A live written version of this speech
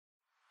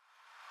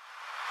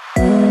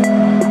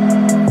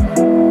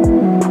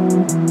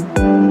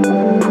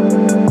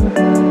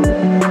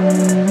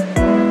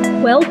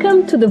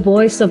to the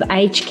Voice of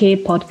Aged Care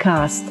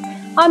podcast.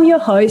 I'm your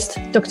host,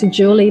 Dr.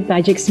 Julie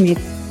Bajic-Smith,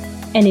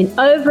 and in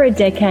over a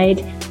decade,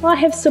 I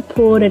have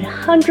supported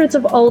hundreds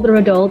of older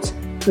adults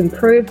to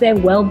improve their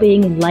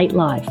well-being in late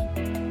life.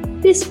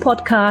 This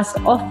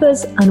podcast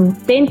offers an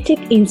authentic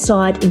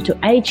insight into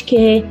aged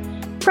care,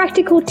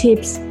 practical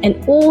tips,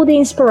 and all the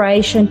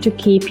inspiration to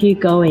keep you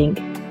going.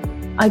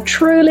 I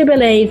truly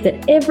believe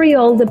that every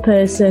older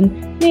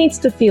person needs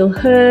to feel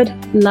heard,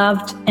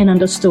 loved, and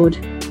understood.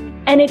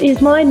 And it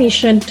is my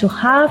mission to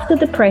halve the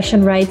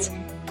depression rates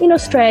in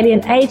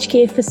Australian aged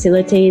care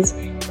facilities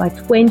by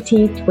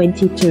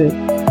 2022.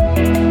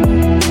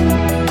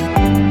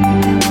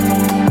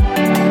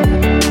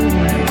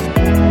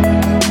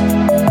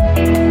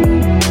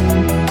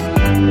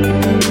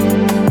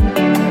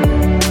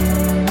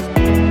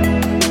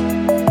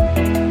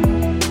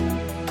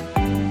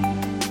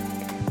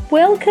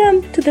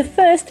 Welcome to the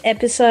first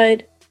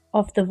episode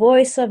of The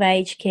Voice of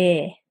Aged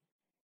Care.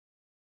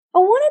 I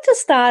wanted to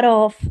start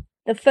off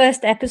the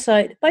first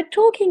episode by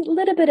talking a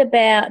little bit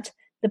about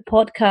the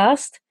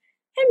podcast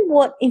and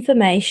what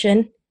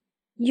information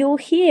you'll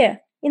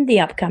hear in the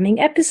upcoming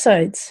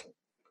episodes.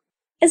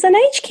 As an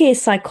aged care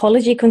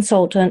psychology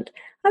consultant,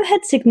 I've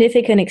had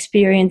significant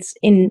experience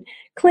in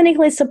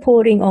clinically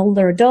supporting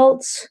older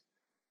adults,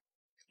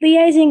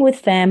 liaising with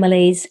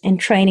families, and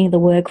training the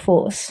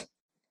workforce.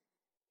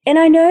 And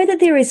I know that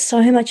there is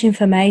so much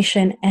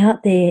information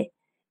out there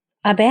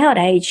about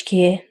aged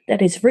care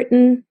that is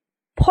written,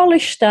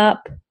 polished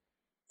up,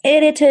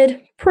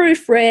 edited,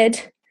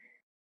 proofread,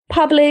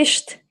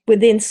 published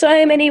within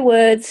so many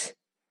words.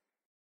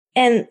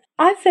 And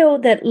I feel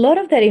that a lot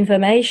of that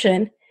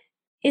information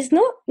is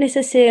not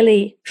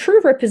necessarily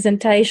true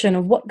representation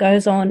of what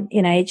goes on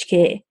in aged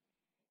care.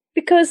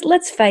 Because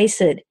let's face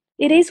it,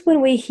 it is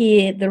when we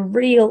hear the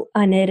real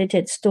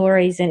unedited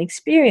stories and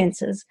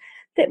experiences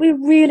that we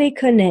really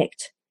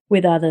connect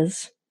with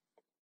others.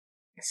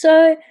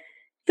 So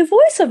the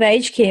Voice of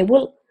Aged Care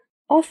will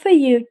offer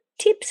you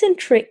tips and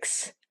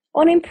tricks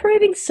on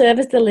improving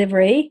service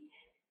delivery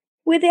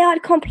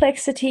without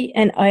complexity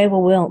and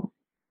overwhelm.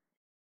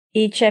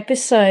 Each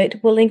episode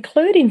will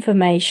include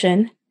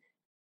information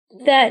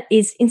that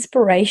is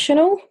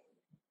inspirational,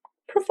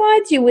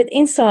 provides you with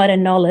insider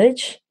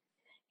knowledge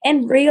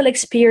and real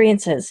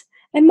experiences,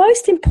 and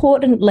most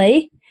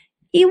importantly,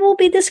 it will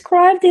be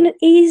described in an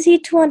easy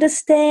to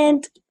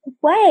understand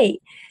way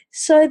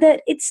so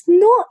that it's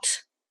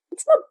not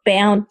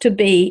bound to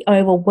be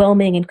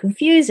overwhelming and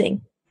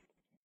confusing.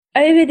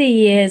 Over the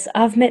years,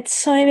 I've met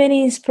so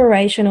many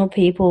inspirational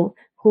people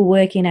who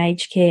work in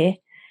aged care,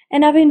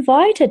 and I've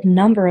invited a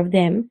number of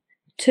them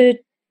to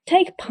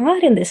take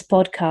part in this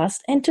podcast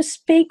and to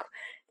speak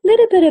a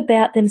little bit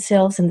about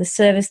themselves and the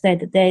service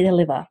that they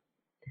deliver.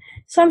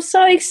 So I'm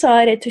so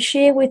excited to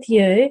share with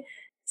you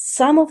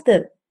some of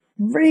the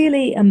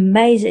really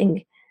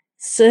amazing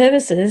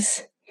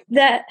services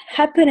that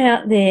happen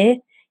out there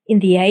in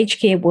the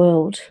aged care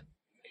world.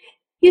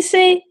 You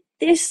see,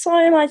 there's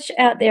so much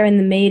out there in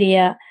the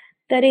media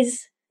that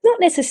is not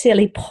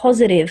necessarily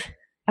positive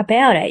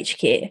about aged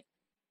care.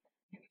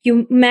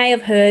 You may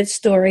have heard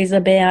stories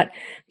about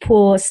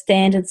poor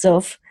standards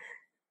of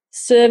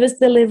service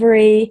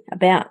delivery,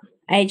 about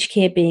aged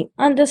care being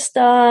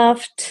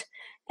understaffed,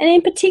 and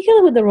in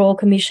particular with the Royal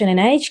Commission in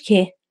Aged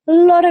Care, a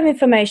lot of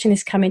information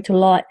is coming to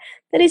light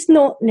that is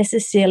not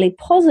necessarily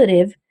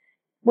positive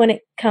when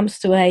it comes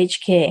to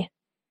aged care.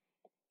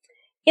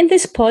 In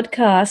this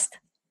podcast,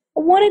 I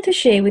wanted to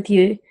share with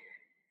you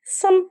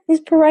some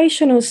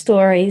inspirational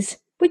stories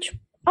which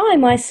I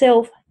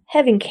myself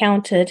have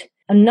encountered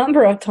a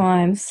number of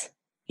times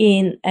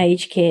in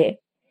aged care.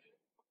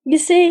 You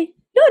see,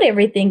 not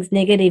everything's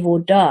negative or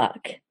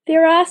dark.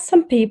 There are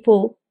some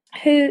people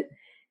who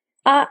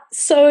are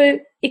so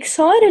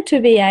excited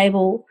to be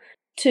able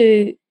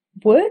to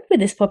work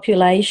with this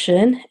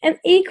population, and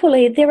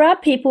equally there are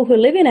people who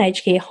live in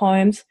aged care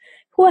homes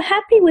who are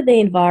happy with the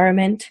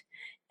environment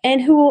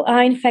and who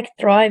are in fact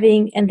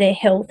thriving and their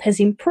health has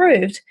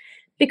improved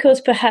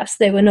because perhaps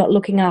they were not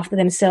looking after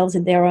themselves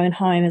in their own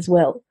home as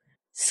well.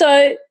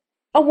 So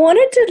I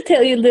wanted to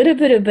tell you a little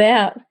bit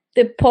about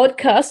the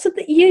podcast so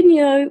that you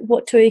know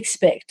what to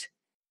expect.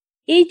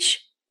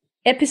 Each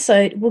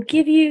episode will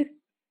give you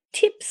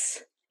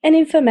tips and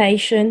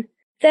information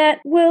that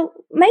will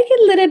make it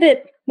a little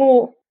bit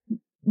more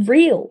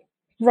real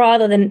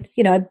rather than,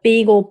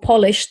 being all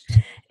polished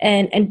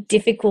and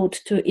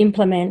difficult to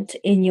implement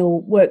in your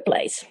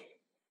workplace.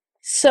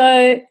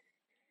 So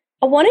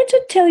I wanted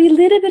to tell you a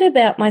little bit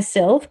about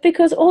myself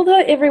because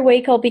although every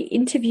week I'll be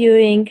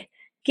interviewing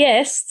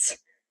guests,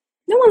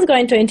 no one's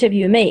going to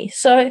interview me.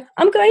 So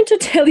I'm going to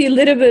tell you a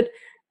little bit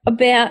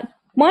about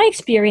my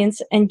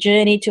experience and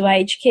journey to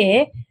aged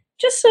care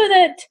just so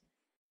that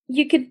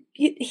you could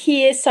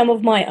hear some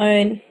of my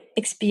own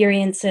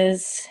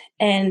experiences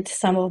and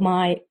some of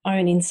my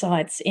own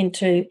insights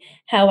into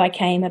how I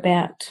came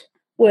about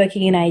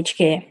working in aged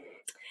care.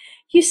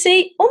 You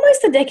see,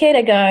 almost a decade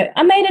ago,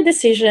 I made a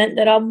decision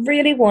that I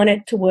really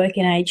wanted to work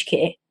in aged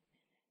care.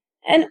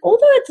 And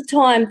although at the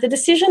time the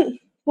decision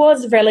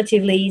was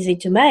relatively easy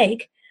to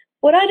make.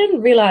 What I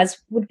didn't realize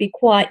would be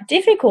quite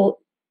difficult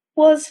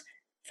was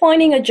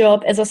finding a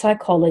job as a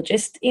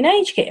psychologist in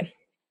aged care.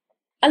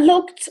 I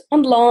looked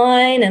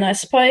online and I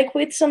spoke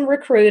with some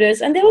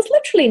recruiters, and there was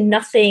literally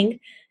nothing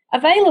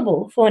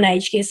available for an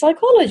aged care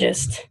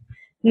psychologist.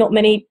 Not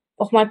many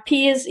of my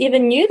peers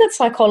even knew that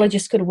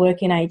psychologists could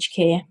work in aged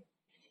care.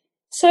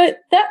 So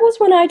that was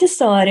when I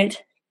decided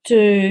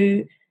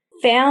to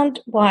found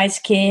Wise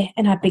Care,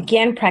 and I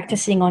began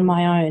practicing on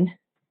my own.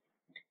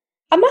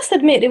 I must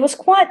admit, it was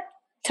quite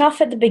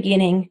tough at the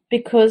beginning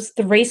because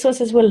the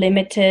resources were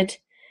limited,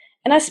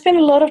 and I spent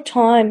a lot of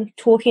time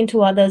talking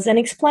to others and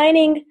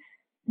explaining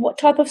what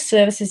type of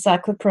services I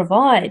could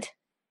provide.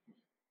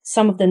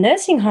 Some of the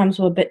nursing homes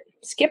were a bit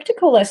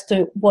skeptical as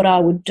to what I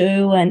would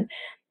do and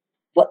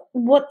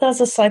what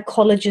does a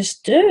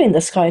psychologist do in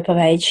the scope of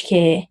aged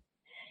care.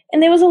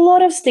 And there was a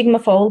lot of stigma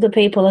for older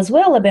people as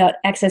well about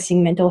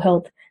accessing mental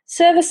health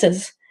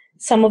services.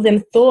 Some of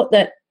them thought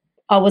that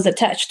I was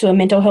attached to a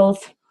mental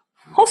health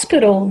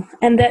hospital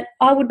and that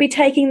I would be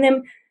taking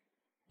them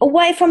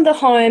away from the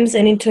homes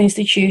and into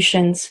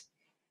institutions.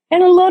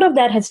 And a lot of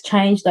that has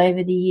changed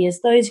over the years.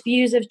 Those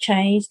views have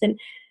changed, and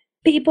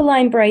people are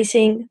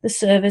embracing the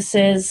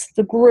services,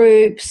 the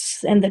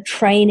groups, and the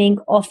training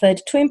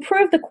offered to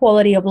improve the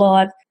quality of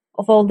life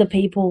of older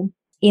people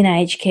in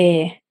aged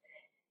care.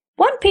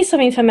 One piece of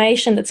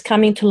information that's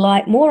coming to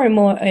light more and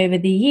more over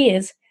the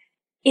years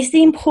is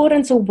the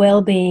importance of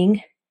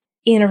well-being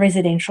in a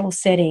residential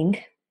setting.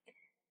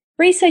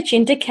 Research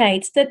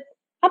indicates that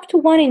up to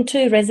 1 in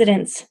 2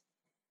 residents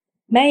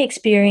may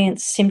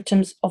experience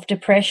symptoms of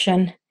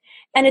depression,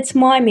 and it's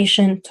my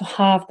mission to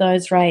halve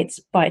those rates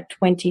by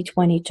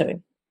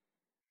 2022.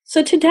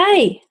 So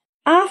today,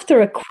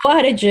 after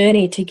quite a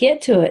journey to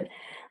get to it,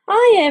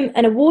 I am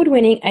an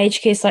award-winning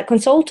aged care psych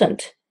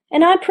consultant,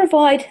 and I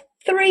provide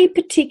 3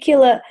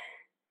 particular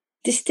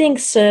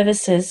distinct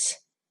services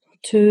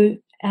to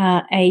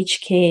our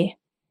aged care.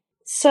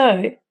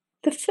 So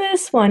the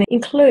first one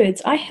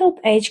includes I help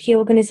aged care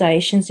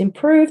organisations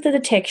improve the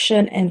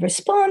detection and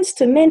response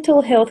to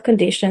mental health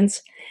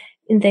conditions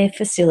in their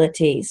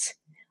facilities.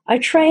 I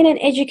train and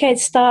educate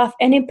staff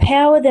and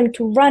empower them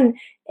to run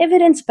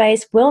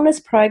evidence-based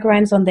wellness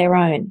programs on their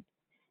own.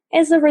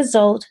 As a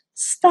result,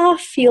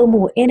 staff feel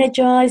more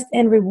energised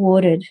and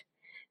rewarded.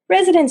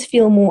 Residents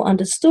feel more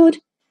understood,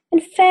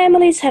 and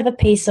families have a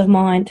peace of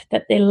mind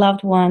that their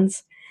loved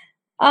ones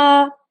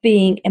are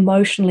being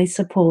emotionally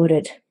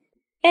supported.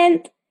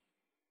 And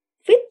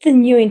with the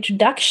new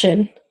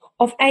introduction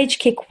of aged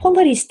care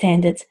quality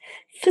standards,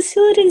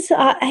 facilities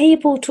are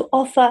able to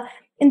offer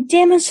and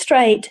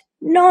demonstrate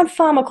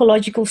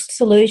non-pharmacological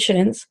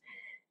solutions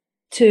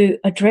to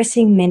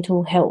addressing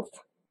mental health.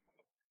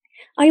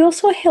 I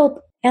also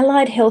help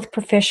allied health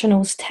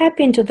professionals tap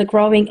into the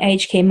growing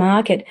aged care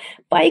market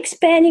by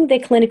expanding their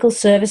clinical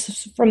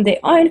services from their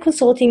own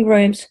consulting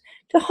rooms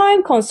to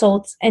home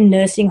consults and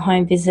nursing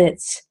home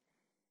visits.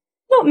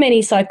 Not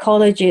many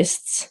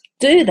psychologists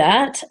do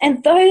that,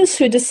 and those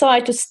who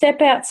decide to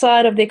step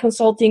outside of their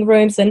consulting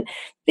rooms and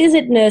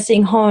visit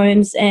nursing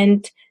homes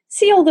and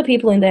see all the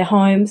people in their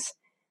homes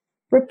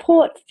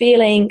report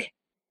feeling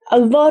a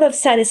lot of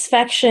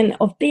satisfaction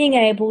of being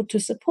able to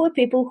support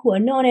people who are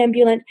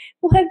non-ambulant,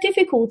 who have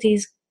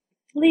difficulties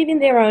leaving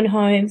their own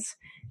homes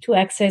to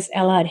access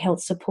allied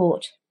health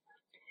support.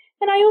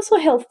 And I also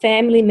help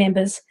family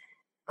members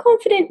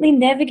confidently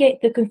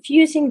navigate the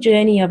confusing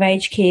journey of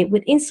aged care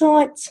with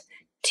insights,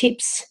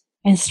 tips,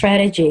 and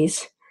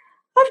strategies.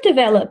 I've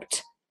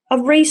developed a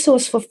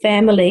resource for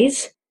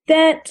families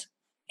that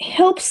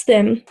helps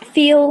them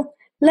feel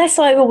less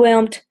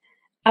overwhelmed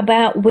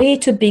about where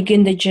to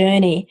begin the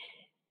journey.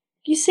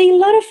 You see, a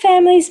lot of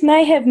families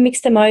may have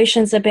mixed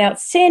emotions about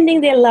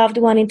sending their loved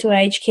one into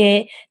aged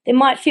care. They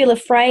might feel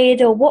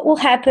afraid or what will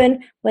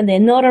happen when they're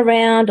not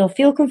around, or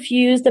feel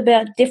confused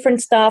about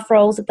different staff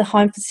roles at the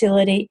home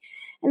facility.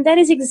 And that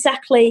is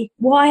exactly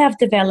why I've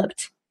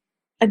developed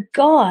a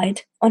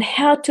guide on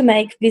how to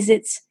make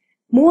visits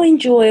more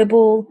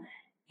enjoyable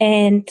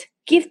and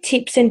give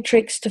tips and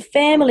tricks to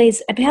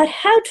families about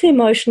how to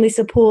emotionally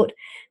support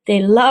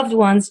their loved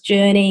one's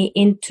journey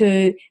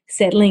into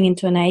settling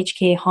into an aged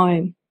care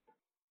home.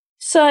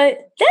 So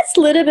that's a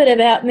little bit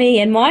about me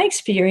and my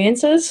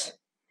experiences.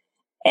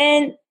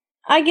 And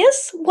I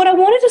guess what I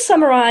wanted to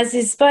summarize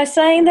is by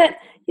saying that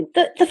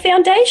the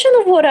foundation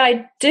of what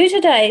I do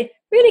today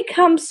really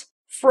comes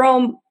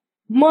from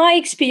my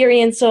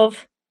experience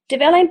of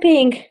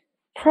developing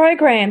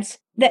programs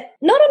that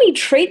not only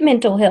treat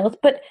mental health,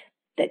 but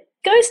that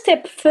go a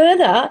step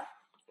further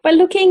by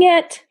looking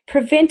at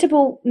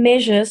preventable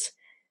measures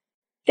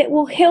that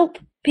will help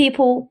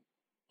people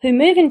who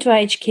move into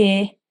aged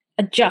care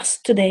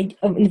adjust to their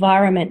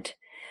environment.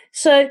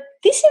 So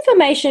this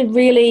information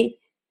really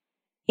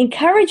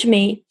encouraged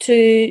me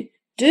to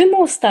do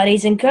more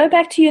studies and go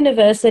back to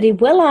university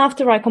well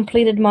after I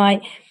completed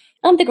my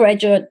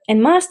undergraduate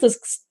and master's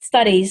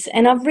studies,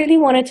 and I really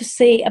wanted to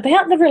see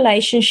about the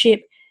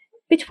relationship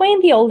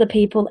between the older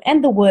people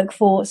and the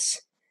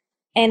workforce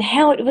and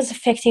how it was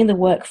affecting the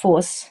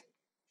workforce.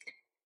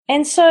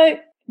 And so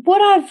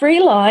what I've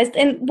realized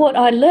and what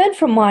I learned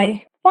from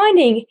my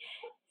finding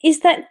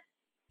is that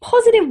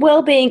positive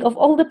well-being of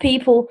older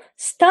people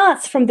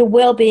starts from the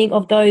well-being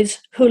of those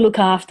who look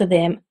after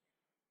them.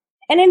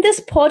 And in this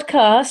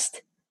podcast,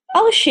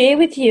 I'll share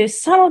with you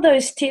some of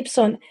those tips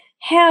on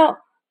how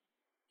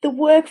the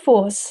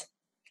workforce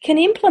can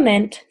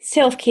implement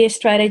self-care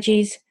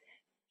strategies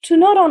to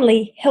not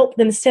only help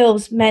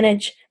themselves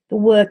manage the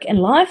work and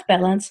life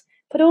balance,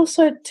 but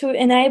also to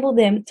enable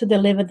them to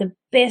deliver the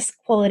best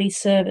quality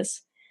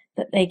service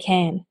that they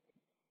can.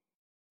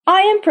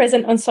 I am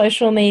present on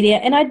social media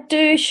and I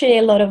do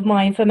share a lot of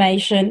my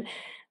information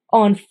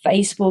on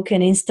Facebook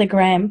and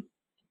Instagram.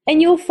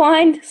 And you'll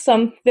find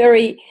some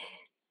very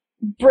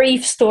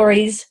brief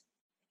stories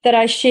that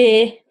I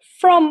share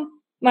from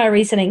my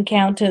recent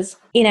encounters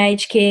in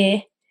aged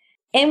care.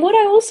 And what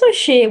I also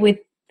share with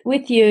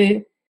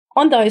you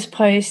on those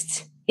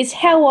posts is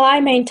how I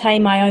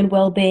maintain my own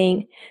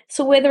well-being.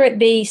 So whether it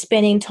be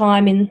spending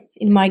time in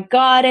my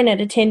garden and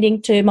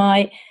attending to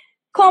my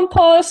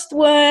compost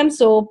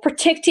worms or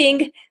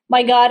protecting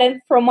my garden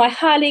from my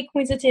highly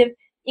acquisitive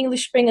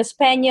English Springer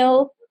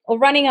Spaniel or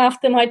running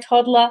after my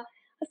toddler,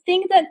 I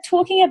think that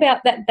talking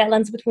about that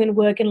balance between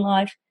work and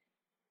life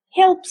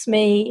helps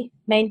me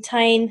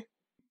maintain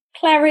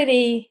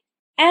clarity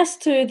as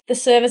to the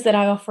service that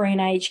I offer in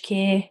aged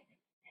care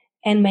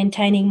and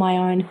maintaining my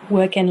own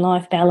work and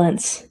life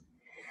balance.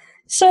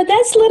 So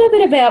that's a little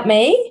bit about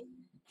me,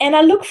 and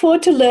I look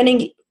forward to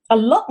learning a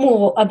lot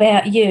more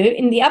about you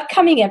in the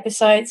upcoming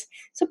episodes,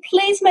 so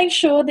please make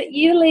sure that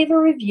you leave a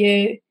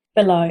review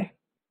below.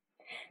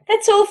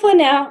 That's all for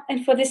now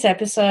and for this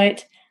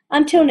episode.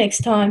 Until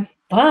next time,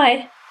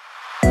 bye.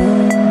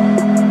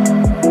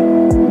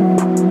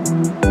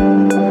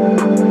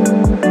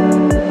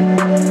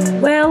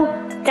 Well,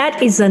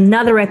 that is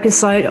another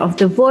episode of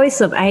The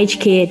Voice of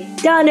Aged Care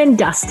done and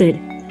dusted.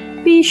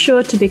 Be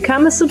sure to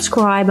become a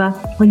subscriber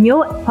on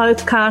your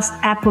podcast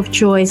app of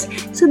choice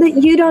so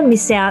that you don't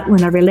miss out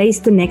when I release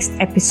the next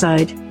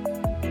episode.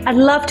 I'd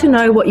love to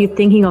know what you're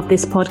thinking of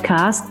this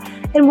podcast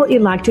and what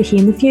you'd like to hear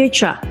in the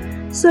future.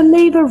 So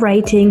leave a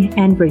rating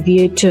and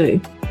review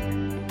too.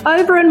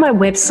 Over on my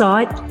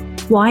website,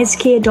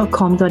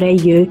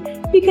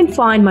 wisecare.com.au, you can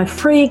find my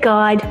free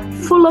guide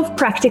full of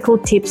practical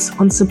tips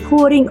on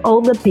supporting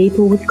older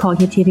people with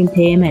cognitive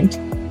impairment.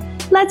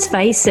 Let's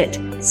face it,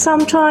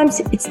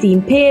 sometimes it's the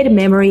impaired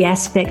memory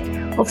aspect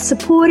of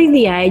supporting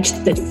the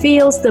aged that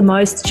feels the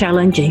most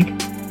challenging.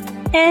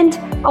 And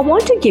I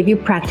want to give you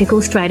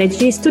practical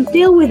strategies to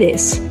deal with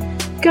this.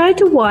 Go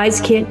to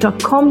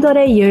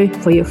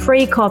wisecare.com.au for your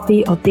free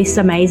copy of this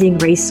amazing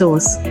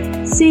resource.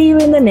 See you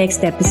in the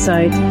next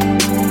episode.